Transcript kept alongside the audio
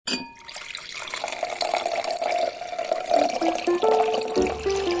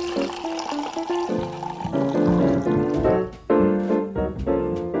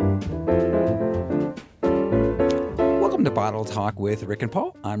Bottle Talk with Rick and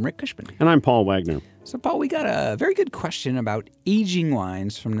Paul. I'm Rick Cushman. And I'm Paul Wagner. So, Paul, we got a very good question about aging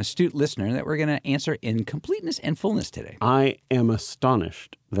wines from an astute listener that we're going to answer in completeness and fullness today. I am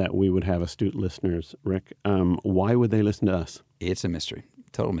astonished that we would have astute listeners, Rick. Why would they listen to us? It's a mystery.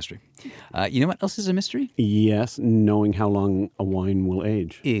 Total mystery. You know what else is a mystery? Yes, knowing how long a wine will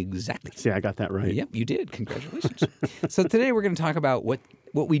age. Exactly. See, I got that right. Yep, you did. Congratulations. So today we're going to talk about what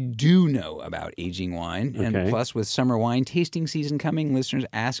we do know about aging wine. And plus, with summer wine tasting season coming, listeners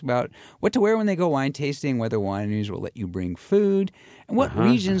ask about what to wear when they go wine tasting, whether wineries will let you bring food, and what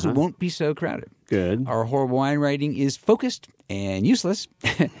regions won't be so crowded. Good. Our horrible wine writing is focused and useless.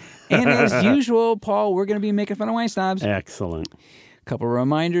 And as usual, Paul, we're going to be making fun of wine snobs. Excellent. Couple of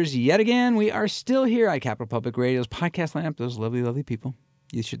reminders yet again. We are still here at Capital Public Radio's podcast lamp. Those lovely, lovely people.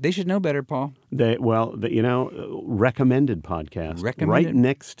 They should know better, Paul. Recommended podcast. Recommended. Right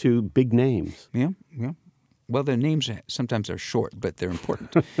next to big names. Yeah. Well, their names sometimes are short, but they're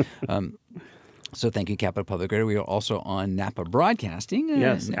important. So thank you, Capital Public Radio. We are also on Napa Broadcasting.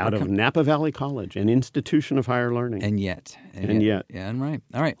 Yes, out of Napa Valley College, an institution of higher learning. And yet. Yeah, I'm right.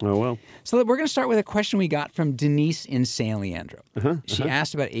 All right. Oh, well. So we're going to start with a question we got from Denise in San Leandro. She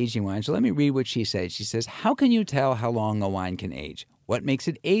asked about aging wine. So let me read what she said. She says, how can you tell how long a wine can age? What makes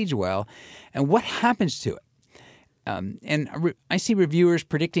it age well? And what happens to it? I see reviewers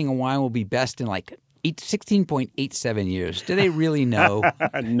predicting a wine will be best in 16.87 years. Do they really know?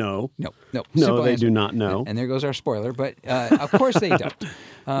 No. No, they do not know. And there goes our spoiler, but of course they don't.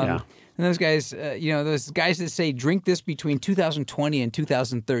 And those guys, those guys that say drink this between 2020 and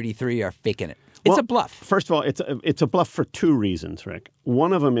 2033 are faking it. It's a bluff. First of all, it's a bluff for two reasons, Rick.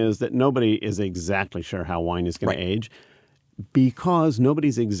 One of them is that nobody is exactly sure how wine is going to age because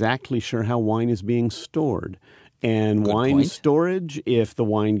nobody's exactly sure how wine is being stored. And wine storage, if the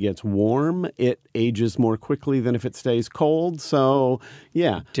wine gets warm, it ages more quickly than if it stays cold. So,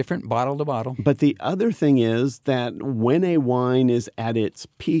 yeah. Different bottle to bottle. But the other thing is that when a wine is at its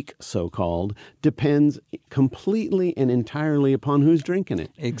peak, so-called, depends completely and entirely upon who's drinking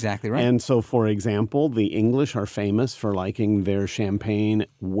it. Exactly right. And so, for example, the English are famous for liking their champagne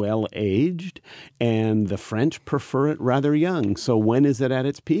well-aged, and the French prefer it rather young. So when is it at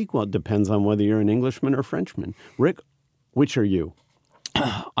its peak? Well, it depends on whether you're an Englishman or Frenchman. Rick, which are you?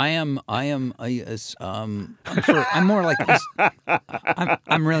 I'm more like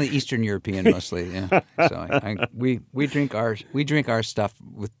I'm really Eastern European mostly. Yeah. So we drink our stuff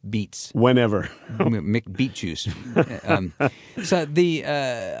with beets. Whenever. Beet juice. So the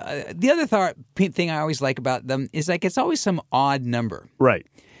other thing I always like about them is it's always some odd number. Right.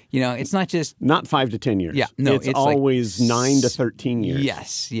 It's not just... Not 5 to 10 years. Yeah, no. It's always 9 to 13 years.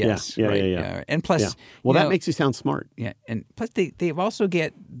 Yes. Yeah. And plus... Well, that makes you sound smart. Yeah, and plus they also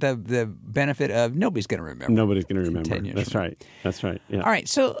get the benefit of nobody's going to remember. Nobody's going to remember. 10 years That's right. That's right. Yeah. All right,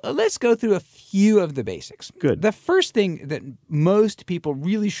 so let's go through a few of the basics. Good. The first thing that most people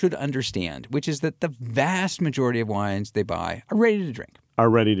really should understand, which is that the vast majority of wines they buy are ready to drink. Are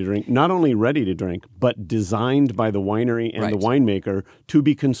ready to drink. Not only ready to drink, but designed by the winery and the winemaker to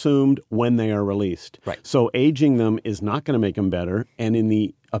be consumed when they are released. Right. So aging them is not going to make them better, and in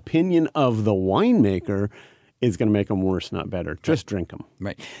the opinion of the winemaker, is going to make them worse, not better. Just drink them.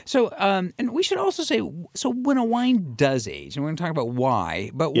 Right. So, and we should also say, so when a wine does age, and we're going to talk about why,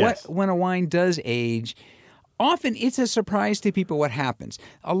 but when a wine does age, often it's a surprise to people what happens.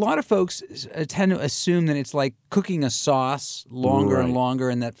 A lot of folks tend to assume that it's like cooking a sauce longer and longer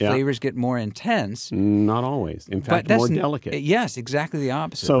and that flavors get more intense. Not always. In fact, more delicate. Yes, exactly the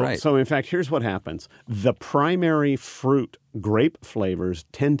opposite. So in fact, here's what happens. The primary fruit, grape flavors,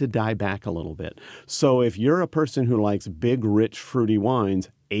 tend to die back a little bit. So if you're a person who likes big, rich, fruity wines,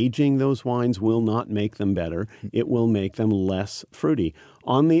 aging those wines will not make them better. It will make them less fruity.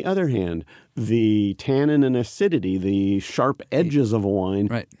 On the other hand, the tannin and acidity, the sharp edges of a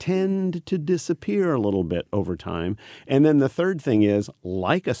wine, tend to disappear a little bit over time. And then the third thing is,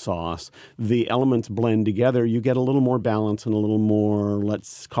 like a sauce, the elements blend together. You get a little more balance and a little more,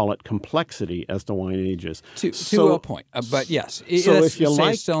 let's call it, complexity as the wine ages. To a point. But yes, so if you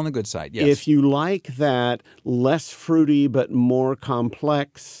like, still on the good side. Yes. If you like that less fruity but more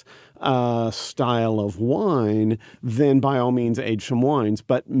complex style of wine, then by all means age some wines.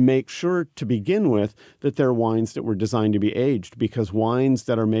 But make sure to begin with that they're wines that were designed to be aged, because wines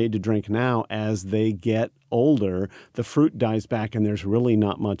that are made to drink now, as they get older, the fruit dies back and there's really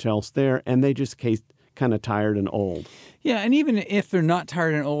not much else there, and they just taste kind of tired and old. Yeah, and even if they're not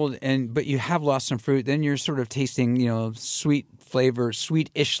tired and old, but you have lost some fruit, then you're sort of tasting, sweet flavor,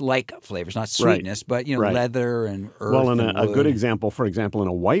 sweet-ish like flavors, not sweetness, but leather and earth. Well, and and a good wood. example, for example, in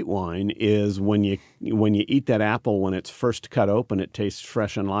a white wine is when you eat that apple when it's first cut open, it tastes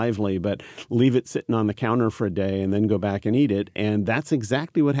fresh and lively, but leave it sitting on the counter for a day and then go back and eat it, and that's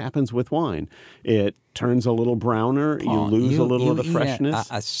exactly what happens with wine. It turns a little browner, Paul, you lose a little of the eat freshness.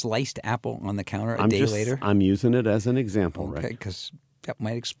 A sliced apple on the counter a day later. I'm using it as an example, Okay, Rick. because that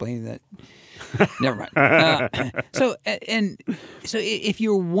might explain that. Never mind. So if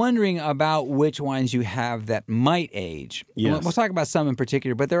you're wondering about which wines you have that might age, Yes. we'll talk about some in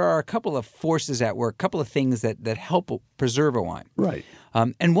particular, but there are a couple of forces at work, a couple of things that help preserve a wine. Right.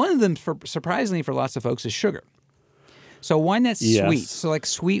 And one of them, surprisingly for lots of folks, is sugar. So wine that's Yes. sweet, so like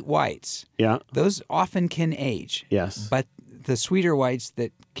sweet whites, Yeah. those often can age. Yes. But the sweeter whites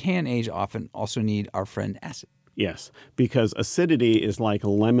that can age often also need our friend acid. Yes, because acidity is like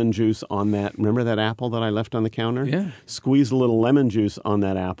lemon juice on that. Remember that apple that I left on the counter? Yeah. Squeeze a little lemon juice on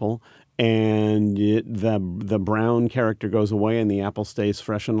that apple, and the brown character goes away, and the apple stays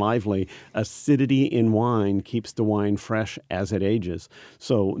fresh and lively. Acidity in wine keeps the wine fresh as it ages.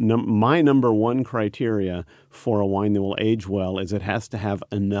 So my number one criteria for a wine that will age well is it has to have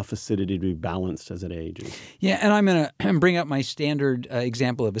enough acidity to be balanced as it ages. Yeah, and I'm going to bring up my standard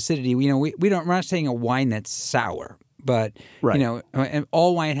example of acidity. We're not saying a wine that's sour, but Right. And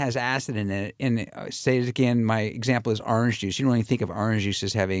all wine has acid in it. And say it again, my example is orange juice. You don't even think of orange juice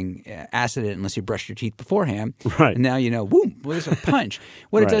as having acid in it unless you brush your teeth beforehand. Right. And now boom, well, there's a punch.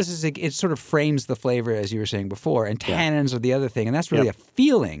 What Right. it does is it sort of frames the flavor, as you were saying before. And tannins are the other thing, and that's really Yep. a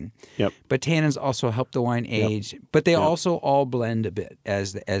feeling. Yep. But tannins also help the wine age, but they also all blend a bit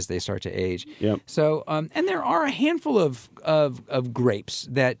as they start to age. Yep. So, and there are a handful of grapes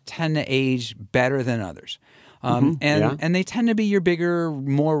that tend to age better than others. And they tend to be your bigger,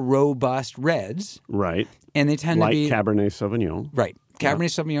 more robust reds. Right. And they tend Like to be Cabernet Sauvignon. right. Cabernet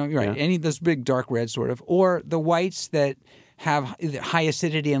Sauvignon, you're right. Yeah. Any of those big dark reds, sort of, or the whites that have high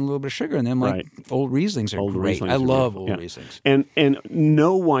acidity and a little bit of sugar in them, like Right. old Rieslings are Old great. Rieslings I are love great. old Yeah. Rieslings. And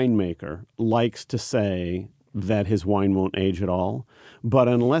no winemaker likes to say that his wine won't age at all. But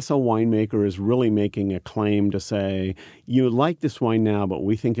unless a winemaker is really making a claim to say, you like this wine now, but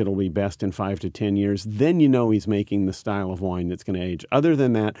we think it'll be best in 5 to 10 years, then you know he's making the style of wine that's going to age. Other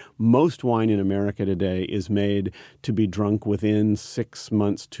than that, most wine in America today is made to be drunk within 6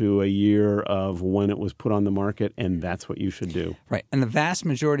 months to a year of when it was put on the market, and that's what you should do. Right. And the vast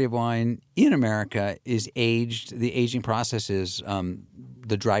majority of wine in America is aged. The aging process is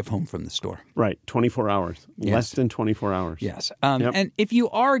the drive home from the store. Right, 24 hours, less than 24 hours. Yes. Yep. And if you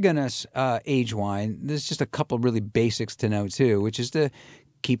are going to age wine, there's just a couple really basics to know, too, which is to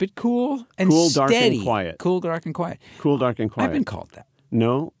keep it cool and Cool, steady. dark, and quiet. Cool, dark, and quiet. Cool, dark, and quiet. I've been called that.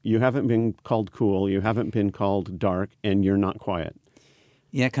 No, you haven't been called cool, you haven't been called dark, and you're not quiet.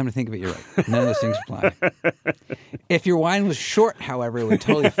 Yeah, come to think of it, you're right. None of those things apply. If your wine was short, however, it would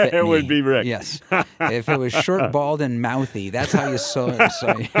totally fit It me. would be Rick. Yes. If it was short, bald, and mouthy, that's how you saw it.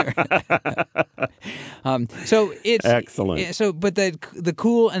 So it's Excellent. So, but the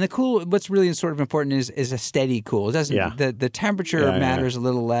cool, what's really sort of important is a steady cool. It doesn't. Yeah. The temperature matters a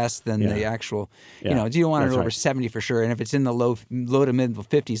little less than the actual. Yeah. You know, do you want it That's over right. 70 for sure? And if it's in the low to mid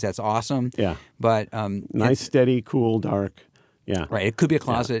 50s, that's awesome. Yeah. But Nice, steady, cool, dark. Yeah. right. It could be a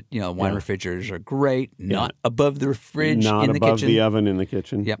closet. You know, wine refrigerators are great. Not above the fridge Not in the above kitchen. the oven in the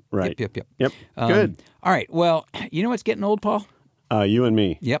kitchen. Yep. Right. Yep. Good. All right. Well, you know what's getting old, Paul? You and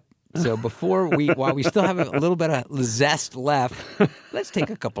me. Yep. So while we still have a little bit of zest left, let's take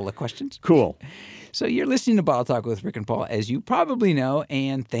a couple of questions. Cool. So you're listening to Bottle Talk with Rick and Paul, as you probably know,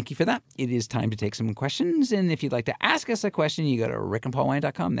 and thank you for that. It is time to take some questions, and if you'd like to ask us a question, you go to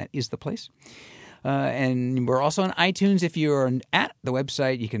rickandpaulwine.com. That is the place. And we're also on iTunes. If you're at the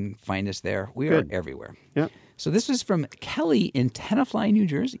website, you can find us there. We are everywhere. Yeah. So this is from Kelly in Tenafly, New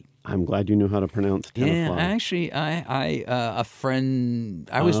Jersey. I'm glad you knew how to pronounce Tenafly. Yeah, actually, a friend.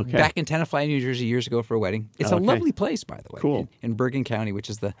 I was back in Tenafly, New Jersey, years ago for a wedding. It's a lovely place, by the way. Cool. In Bergen County, which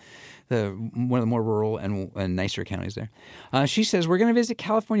is the one of the more rural and nicer counties there. She says we're going to visit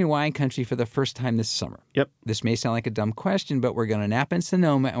California wine country for the first time this summer. Yep. This may sound like a dumb question, but we're going to nap in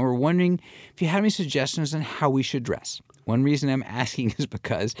Sonoma, and we're wondering if you have any suggestions on how we should dress. One reason I'm asking is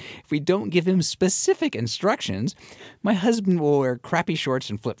because if we don't give him specific instructions, my husband will wear crappy shorts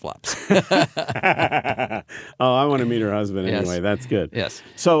and flip-flops. I want to meet her husband Yes. anyway. That's good. Yes.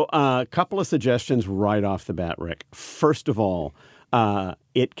 So a couple of suggestions right off the bat, Rick. First of all,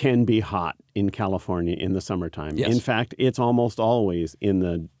 it can be hot in California in the summertime. Yes. In fact, it's almost always in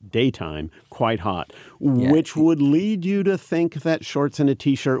the daytime quite hot, Yeah. which would lead you to think that shorts and a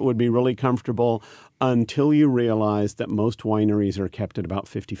T-shirt would be really comfortable until you realize that most wineries are kept at about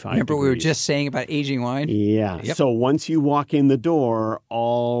 55 Remember degrees. we were just saying about aging wine? Yeah. Yep. So once you walk in the door,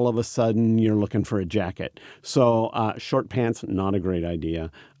 all of a sudden you're looking for a jacket. So short pants, not a great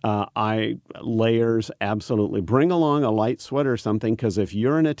idea. Layers, absolutely. Bring along a light sweater or something, because if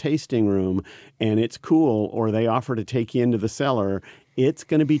you're in a tasting room and it's cool, or they offer to take you into the cellar, it's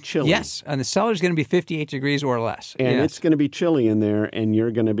going to be chilly. Yes, and the cellar is going to be 58 degrees or less. And Yes. it's going to be chilly in there, and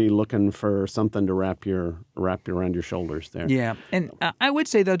you're going to be looking for something to wrap around your shoulders there. Yeah, and I would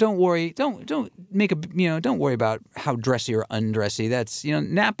say though, don't worry, don't worry about how dressy or undressy. That's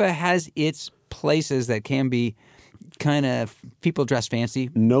Napa has its places that can be kind of people dress fancy,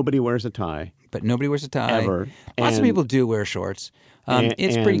 Nobody wears a tie. but nobody wears a tie. Ever. Lots of And- people do wear shorts.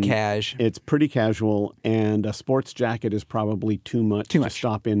 It's pretty cash. It's pretty casual, and a sports jacket is probably too much to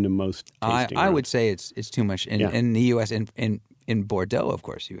stop into most tasting I rooms. would say it's too much in the U.S. In Bordeaux, of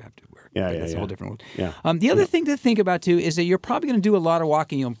course, you have to wear. That's a whole different world. Yeah. The other thing to think about too is that you're probably going to do a lot of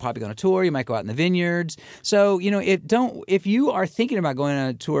walking. You'll probably go on a tour. You might go out in the vineyards. So if you are thinking about going on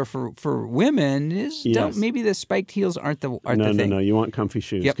a tour for women, maybe the spiked heels aren't the thing. No. You want comfy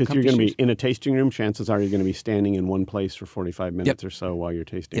shoes, Yep, because you're comfy going to be shoes. in a tasting room. Chances are you're going to be standing in one place for 45 minutes or so while you're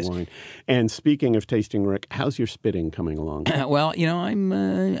tasting wine. And speaking of tasting, Rick, how's your spitting coming along? Well,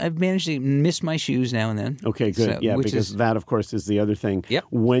 I've managed to miss my shoes now and then. Okay, good. So, Because that, of course, is the other thing. Yep.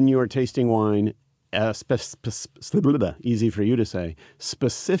 When you are tasting wine, easy for you to say,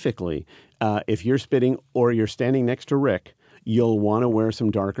 specifically, if you're spitting or you're standing next to Rick, you'll want to wear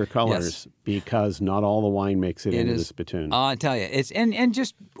some darker colors because not all the wine makes it into the spittoon. I tell you, it's and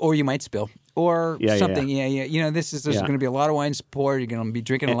just or you might spill or something. Yeah. This is going to be a lot of wine poured. You're going to be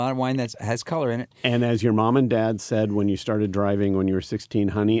drinking a lot of wine that has color in it. And as your mom and dad said when you started driving when you were 16,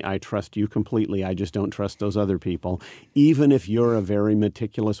 honey, I trust you completely. I just don't trust those other people. Even if you're a very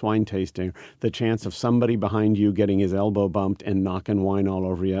meticulous wine taster, the chance of somebody behind you getting his elbow bumped and knocking wine all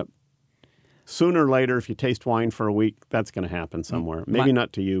over you, sooner or later, if you taste wine for a week, that's going to happen somewhere. Maybe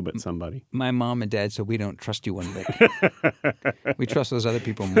not to you, but somebody. My mom and dad said we don't trust you one bit. We trust those other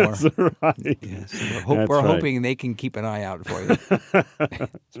people more. That's right. Yes. We're hoping they can keep an eye out for you.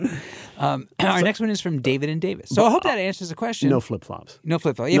 Our next one is from David and Davis. So I hope that answers the question. No flip-flops. No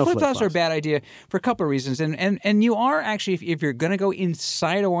flip-flops. Yeah, flip-flops are a bad idea for a couple of reasons. And you are actually, if you're going to go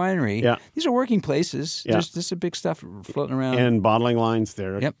inside a winery, these are working places. Yeah. There's big stuff floating around. And bottling lines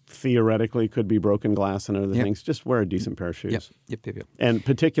there theoretically could be broken glass and other things. Just wear a decent pair of shoes. Yep. And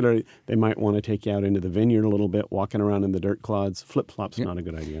particularly, they might want to take you out into the vineyard a little bit, walking around in the dirt clods. Flip-flops, not a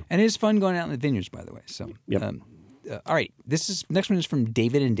good idea. And it is fun going out in the vineyards, by the way. So, all right. Next one is from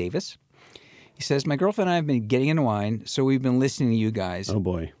David and Davis. He says, my girlfriend and I have been getting into wine, so we've been listening to you guys. Oh,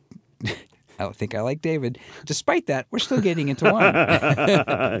 boy. I think I like David. Despite that, we're still getting into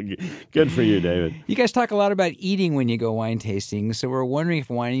wine. Good for you, David. You guys talk a lot about eating when you go wine tasting, so we're wondering if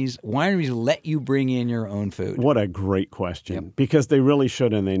wineries let you bring in your own food. What a great question, because they really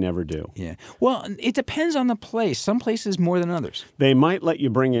should and they never do. Yeah. Well, it depends on the place. Some places more than others. They might let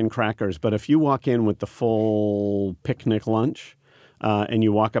you bring in crackers, but if you walk in with the full picnic lunch, and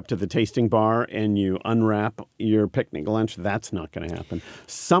you walk up to the tasting bar and you unwrap your picnic lunch, that's not going to happen.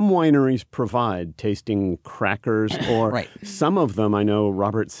 Some wineries provide tasting crackers, or some of them, I know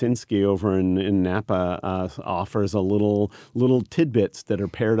Robert Sinsky over in Napa offers a little tidbits that are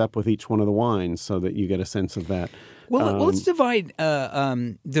paired up with each one of the wines so that you get a sense of that. Well, let's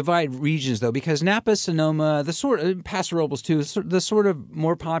divide regions though, because Napa, Sonoma, Paso Robles too, the sort of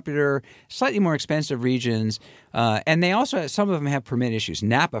more popular, slightly more expensive regions, and they also some of them have permit issues.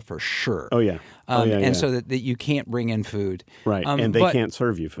 Napa for sure. Oh yeah. So that you can't bring in food. Right, and they can't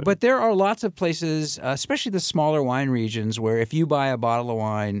serve you food. But there are lots of places, especially the smaller wine regions, where if you buy a bottle of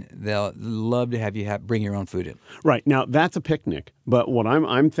wine, they'll love to have you bring your own food in. Right, now that's a picnic. But what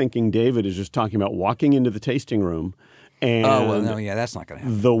I'm thinking, David, is just talking about walking into the tasting room. And that's not going to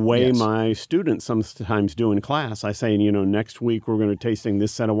happen. The way my students sometimes do in class, I say, next week we're going to be tasting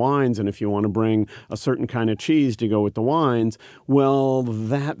this set of wines, and if you want to bring a certain kind of cheese to go with the wines, well,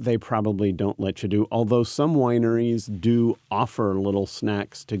 that they probably don't let you do, although some wineries do offer little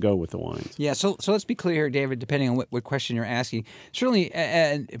snacks to go with the wines. Yeah, so let's be clear here, David, depending on what question you're asking. Certainly,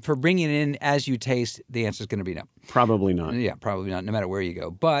 for bringing it in as you taste, the answer is going to be no. Probably not. Yeah, probably not, no matter where you go.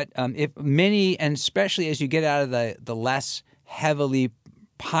 But if many, and especially as you get out of the less heavily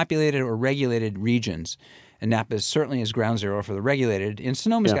populated or regulated regions, And Napa is certainly is ground zero for the regulated. And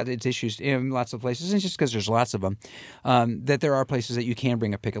Sonoma's got its issues in lots of places. And it's just because there's lots of them, that there are places that you can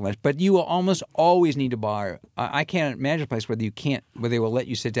bring a pick and lunch. But you will almost always need to buy. I can't imagine a place where they will let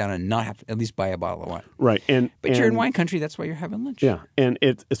you sit down and not have to at least buy a bottle of wine. Right. But you're in wine country. That's why you're having lunch. Yeah. And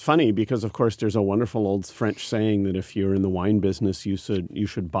it's funny because, of course, there's a wonderful old French saying that if you're in the wine business, you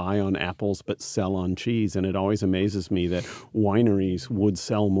should buy on apples but sell on cheese. And it always amazes me that wineries would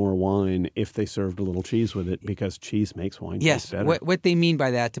sell more wine if they served a little cheese with it, because cheese makes wine taste better. What they mean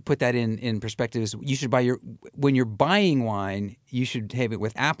by that, to put that in perspective, is you should when you're buying wine, you should have it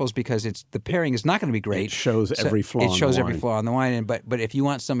with apples because the pairing is not going to be great. It shows every flaw. It shows every flaw on the wine. But if you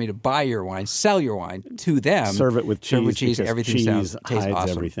want somebody to buy your wine, sell your wine to them, serve it with cheese. Everything cheese tastes hides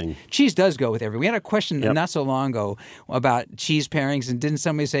awesome. Everything. Cheese does go with everything. We had a question not so long ago about cheese pairings, and didn't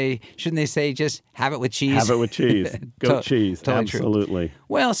somebody say, shouldn't they say just have it with cheese? Have it with cheese. Goat cheese. Totally Absolutely. True.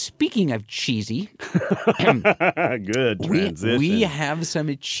 Well, speaking of cheesy, good transition. We have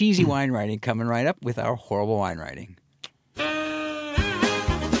some cheesy wine writing coming right up with our horrible wine writing.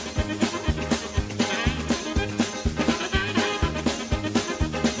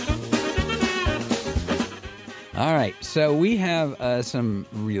 All right, so we have some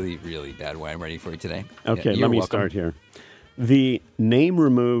really, really bad wine ready for you today. Okay, let me start here. The name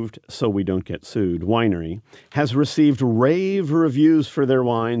removed so we don't get sued winery has received rave reviews for their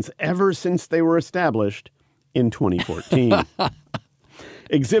wines ever since they were established in 2014.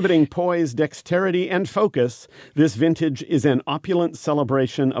 Exhibiting poise, dexterity, and focus, this vintage is an opulent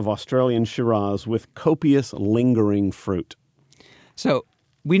celebration of Australian Shiraz with copious lingering fruit. So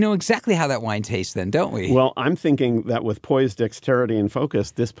we know exactly how that wine tastes then, don't we? Well, I'm thinking that with poise, dexterity, and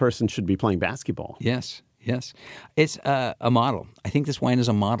focus, this person should be playing basketball. Yes. It's a model. I think this wine is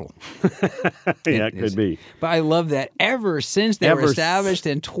a model. Yeah, it could be. But I love that ever since they were established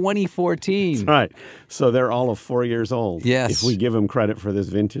in 2014. That's right. So they're all of 4 years old. Yes. If we give them credit for this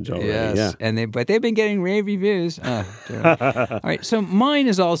vintage already. Yes. Yeah. But they've been getting rave reviews. All right. So mine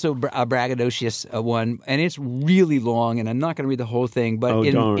is also a braggadocious one, and it's really long, and I'm not going to read the whole thing. But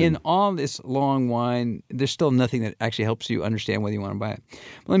in all this long wine, there's still nothing that actually helps you understand whether you want to buy it.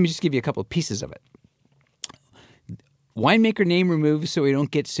 But let me just give you a couple of pieces of it. Winemaker name removed so we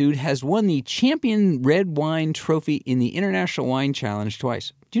don't get sued has won the Champion Red Wine Trophy in the International Wine Challenge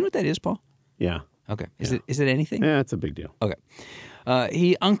twice. Do you know what that is, Paul? Yeah. Okay. Is it anything? Yeah, it's a big deal. Okay.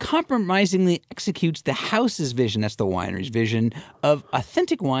 He uncompromisingly executes the house's vision, that's the winery's vision, of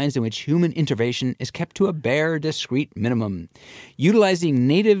authentic wines in which human intervention is kept to a bare, discreet minimum. Utilizing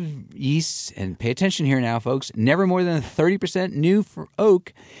native yeasts, and pay attention here now, folks, never more than 30% new for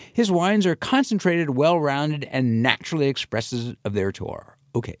oak, his wines are concentrated, well-rounded, and naturally expressive of their terroir.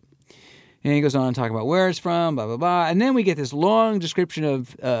 Okay. And he goes on to talk about where it's from, blah, blah, blah. And then we get this long description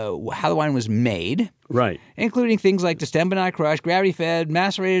of how the wine was made. Right. Including things like destemmed but not crushed, gravity-fed,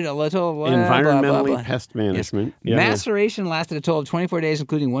 macerated, a little... Environmentally, blah, blah, blah. pest management. Yes. Yeah, maceration lasted a total of 24 days,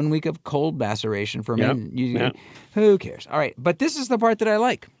 including 1 week of cold maceration for men. Yep. Who cares? All right, but this is the part that I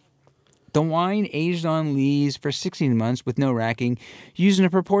like. The wine aged on lees for 16 months with no racking, using a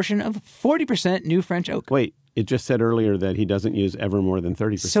proportion of 40% new French oak. Wait. It just said earlier that he doesn't use ever more than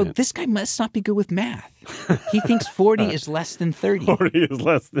 30%. So this guy must not be good with math. He thinks 40 is less than 30. 40 is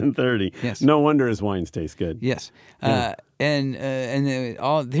less than 30. Yes. No wonder his wines taste good. Yes. Yeah.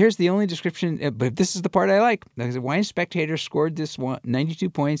 Here's the only description, but this is the part I like. The Wine Spectator scored this one 92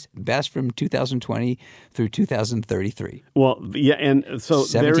 points, best from 2020 through 2033. Well, yeah, and so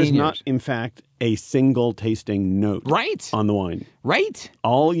there is not, years. In fact, a single tasting note on the wine. Right.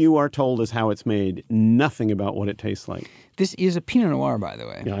 All you are told is how it's made, nothing about what it tastes like. This is a Pinot Noir, by the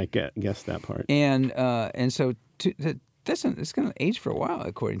way. Yeah, I guess that part. And so it's going to age for a while,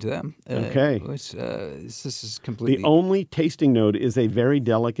 according to them. Okay. This is completely... The only tasting note is a very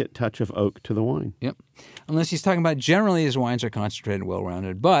delicate touch of oak to the wine. Yep. Unless he's talking about generally his wines are concentrated and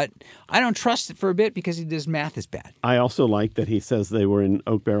well-rounded. But I don't trust it for a bit because his math is bad. I also like that he says they were in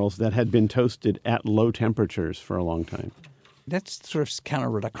oak barrels that had been toasted at low temperatures for a long time. That's sort of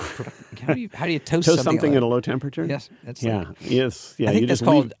counterproductive. How do you toast something at a low temperature? Yes. I think that's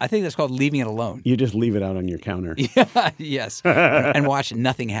called leaving it alone. You just leave it out on your counter. Yes, and watch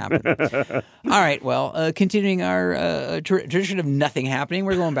nothing happen. All right. Well, continuing our tradition of nothing happening,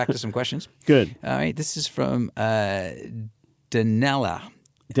 we're going back to some questions. Good. All right. This is from Daniela.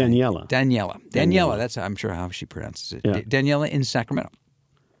 That's I'm sure how she pronounces it. Yeah. Daniela in Sacramento.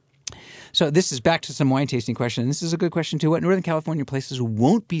 So this is back to some wine tasting question. This is a good question, too. What Northern California places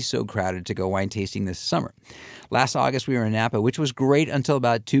won't be so crowded to go wine tasting this summer? Last August, we were in Napa, which was great until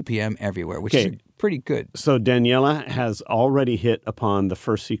about 2 p.m. everywhere. pretty good. So Daniela has already hit upon the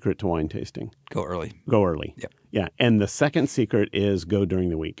first secret to wine tasting. Go early. Go early. Yep. Yeah. And the second secret is go during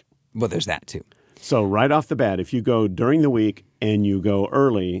the week. Well, there's that too. So right off the bat, if you go during the week and you go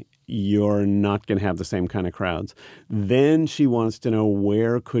early, you're not going to have the same kind of crowds. Then she wants to know,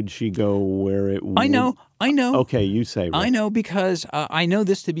 where could she go where it would... I know. Okay, you say, Rick. I know because I know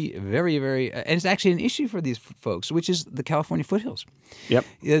this to be very, very, and it's actually an issue for these folks, which is the California foothills. Yep.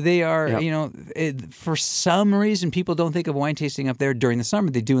 They are, for some reason, people don't think of wine tasting up there during the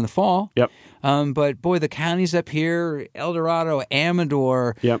summer. They do in the fall. Yep. But boy, the counties up here, El Dorado,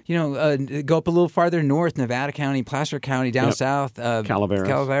 Amador, Yep. Go up a little farther north, Nevada County, Placer County, down south,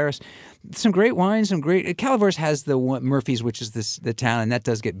 Calaveras. Some great wines, Calaveras has the Murphy's, which is the town, and that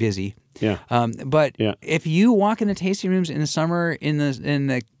does get busy. Yeah. But if you walk into tasting rooms in the summer in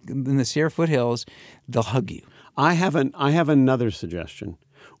the Sierra foothills, they'll hug you. I have another suggestion,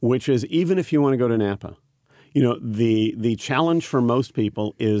 which is, even if you want to go to Napa, the challenge for most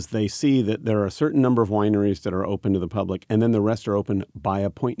people is they see that there are a certain number of wineries that are open to the public, and then the rest are open by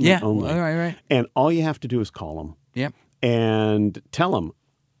appointment only. Right. And all you have to do is call them. Yep. And tell them,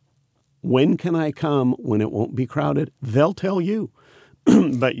 when can I come when it won't be crowded? They'll tell you.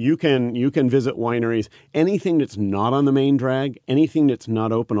 But you can visit wineries. Anything that's not on the main drag, anything that's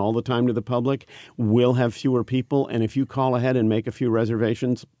not open all the time to the public, will have fewer people. And if you call ahead and make a few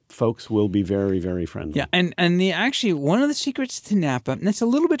reservations, folks will be very, very friendly. Yeah, and actually one of the secrets to Napa, and it's a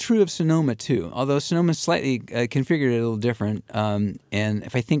little bit true of Sonoma too, although Sonoma's slightly configured a little different. And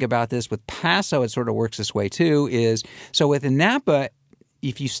if I think about this with Paso, it sort of works this way too. So with Napa,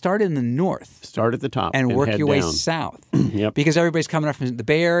 if you start in the north, start at the top and work your way down south, Yep. because everybody's coming up from the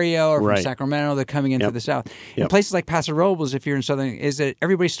Bay Area or from Right. Sacramento, they're coming into Yep. the south. In Yep. places like Paso Robles, if you're in southern, is that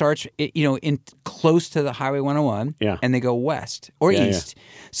everybody starts, in close to the Highway 101, Yeah. and they go west or Yeah, east.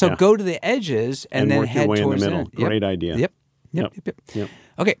 So Yeah. go to the edges and then work head your way in the towards middle. end. Yep. Great idea. Yep. Yep.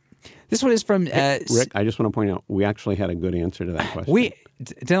 Okay, this one is from Rick, I just want to point out, we actually had a good answer to that question.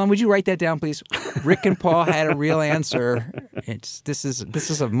 Dylan, would you write that down, please? Rick and Paul had a real answer. This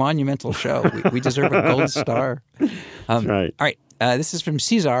is a monumental show. We deserve a gold star. That's right. All right. This is from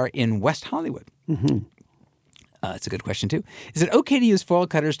Cesar in West Hollywood. Mm-hmm. It's a good question, too. Is it okay to use foil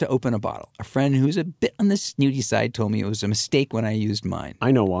cutters to open a bottle? A friend who's a bit on the snooty side told me it was a mistake when I used mine. I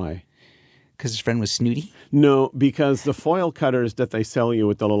know why. Because his friend was snooty? No, because the foil cutters that they sell you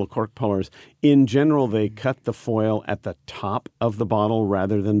with the little cork pullers, in general, they cut the foil at the top of the bottle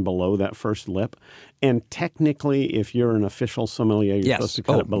rather than below that first lip. And technically, if you're an official sommelier, you're supposed to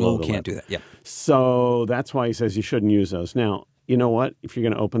cut it below the lip. No, can't do that. Yeah. So that's why he says you shouldn't use those. Now, you know what? If you're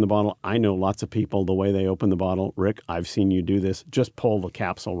going to open the bottle, I know lots of people, the way they open the bottle. Rick, I've seen you do this. Just pull the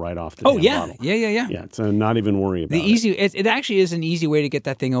capsule right off the bottle. Yeah, So not even worry about it. It actually is an easy way to get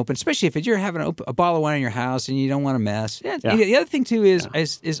that thing open, especially if you're having a bottle of wine in your house and you don't want to mess. Yeah. The other thing too is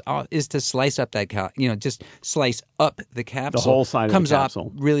to slice up that just slice up the capsule. The whole side of the capsule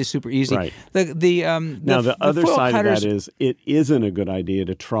comes up really super easy. Right. The other foil side cutters, of that is it isn't a good idea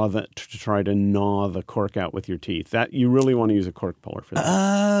to try to gnaw the cork out with your teeth. That you really want to use a cork puller for that.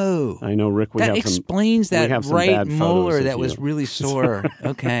 Oh, I know, Rick. That explains that right molar that was you. really sore.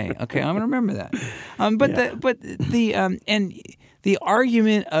 Okay, I'm going to remember that. The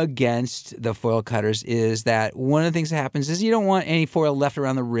argument against the foil cutters is that one of the things that happens is you don't want any foil left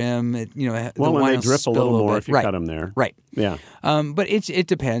around the rim. The wine they will drip a little more if you right. cut them there. Right. Yeah. But it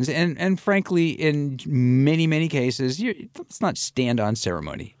depends, and frankly, in many cases, let's not stand on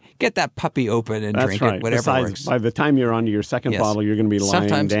ceremony. Get that puppy open and drink it, whatever Besides, works. By the time you're onto your second bottle, you're going to be lying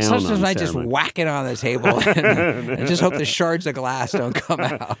down. Sometimes I just ceremony. whack it on the table and just hope the shards of glass don't come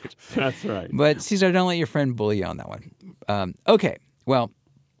out. That's right. But Cesar, don't let your friend bully you on that one. Okay, well,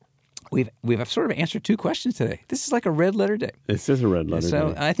 we've sort of answered two questions today. This is like a red letter day. This is a red letter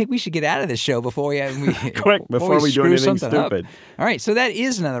So day. I think we should get out of this show before we quick before we do anything stupid. All right, so that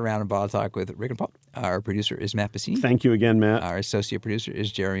is another round of Bottle Talk with Rick and Paul. Our producer is Matt Bassini. Thank you again, Matt. Our associate producer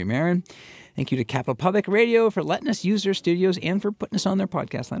is Jeremy Marin. Thank you to Capital Public Radio for letting us use their studios and for putting us on their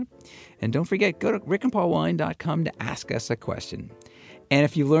podcast lineup. And don't forget, go to rickandpaulwine.com to ask us a question. And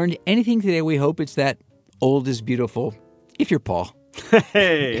if you learned anything today, we hope it's that old is beautiful, if you're Paul.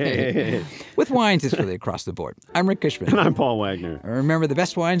 Hey. With wines, it's really across the board. I'm Rick Cushman. And I'm Paul Wagner. Remember, the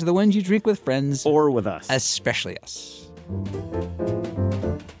best wines are the ones you drink with friends. Or with us. Especially us.